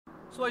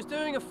So I was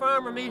doing a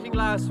farmer meeting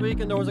last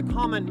week and there was a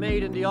comment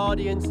made in the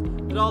audience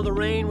that all the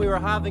rain we were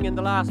having in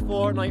the last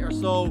fortnight or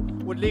so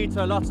would lead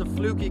to lots of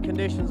fluky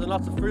conditions and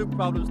lots of fluke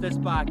problems this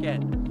back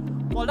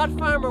end. Well, that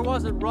farmer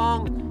wasn't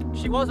wrong,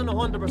 she wasn't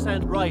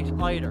 100% right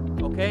either,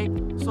 okay?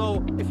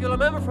 So if you'll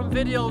remember from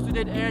videos we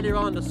did earlier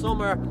on the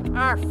summer,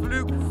 our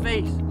fluke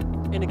fate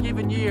in a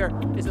given year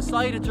is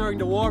decided during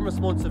the warmest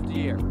months of the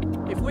year.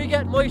 If we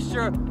get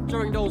moisture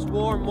during those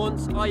warm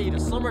months, i.e. the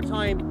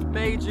summertime,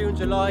 May, June,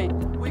 July,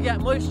 we get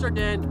moisture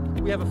then,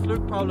 we have a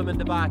fluke problem in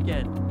the back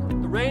end.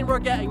 The rain we're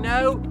getting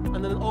now,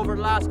 and then over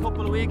the last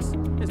couple of weeks,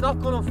 is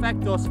not going to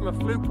affect us from a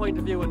fluke point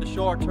of view in the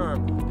short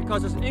term,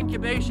 because there's an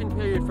incubation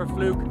period for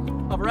fluke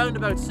of around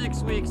about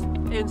 6 weeks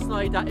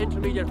inside that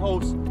intermediate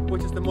host,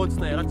 which is the mud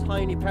snail, a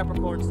tiny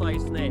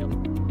peppercorn-sized snail.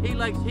 He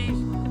likes heat,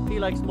 he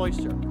likes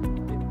moisture.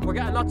 We're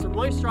getting lots of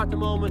moisture at the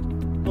moment,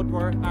 but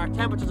our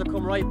temperatures have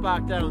come right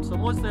back down, so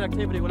mud snail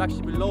activity will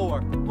actually be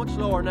lower, much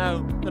lower now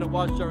than it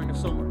was during the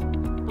summer.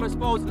 But I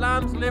suppose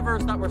lambs'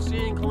 livers that we're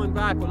seeing coming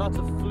back with lots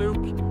of fluke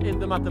in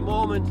them at the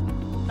moment,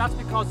 that's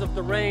because of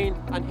the rain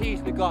and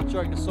heat we got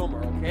during the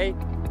summer, okay?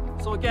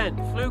 So again,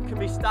 fluke can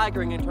be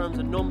staggering in terms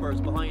of numbers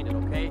behind it,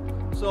 okay?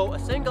 So a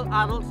single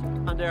adult,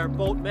 and they're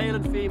both male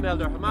and female,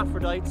 they're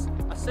hermaphrodites,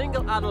 a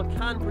single adult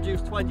can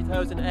produce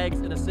 20,000 eggs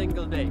in a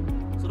single day.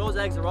 So those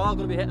eggs are all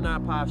going to be hitting our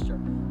pasture.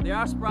 They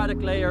are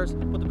sporadic layers,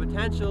 but the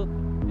potential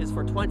is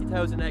for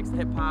 20,000 eggs to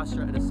hit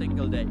pasture in a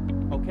single day,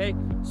 okay?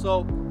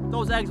 So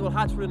those eggs will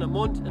hatch within a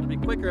month. It'll be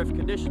quicker if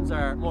conditions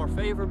are more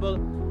favourable.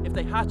 If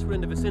they hatch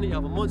within the vicinity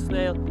of a mud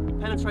snail,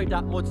 penetrate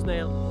that mud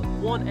snail.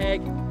 One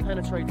egg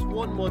penetrates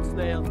one mud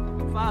snail.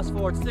 Fast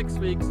forward 6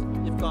 weeks,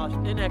 you've got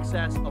in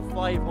excess of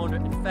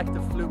 500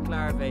 infective fluke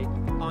larvae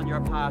on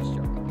your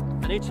pasture.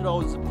 And each of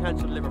those is a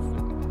potential liver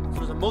fluke. So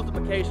there's a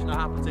multiplication that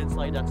happens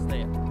inside that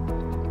snail.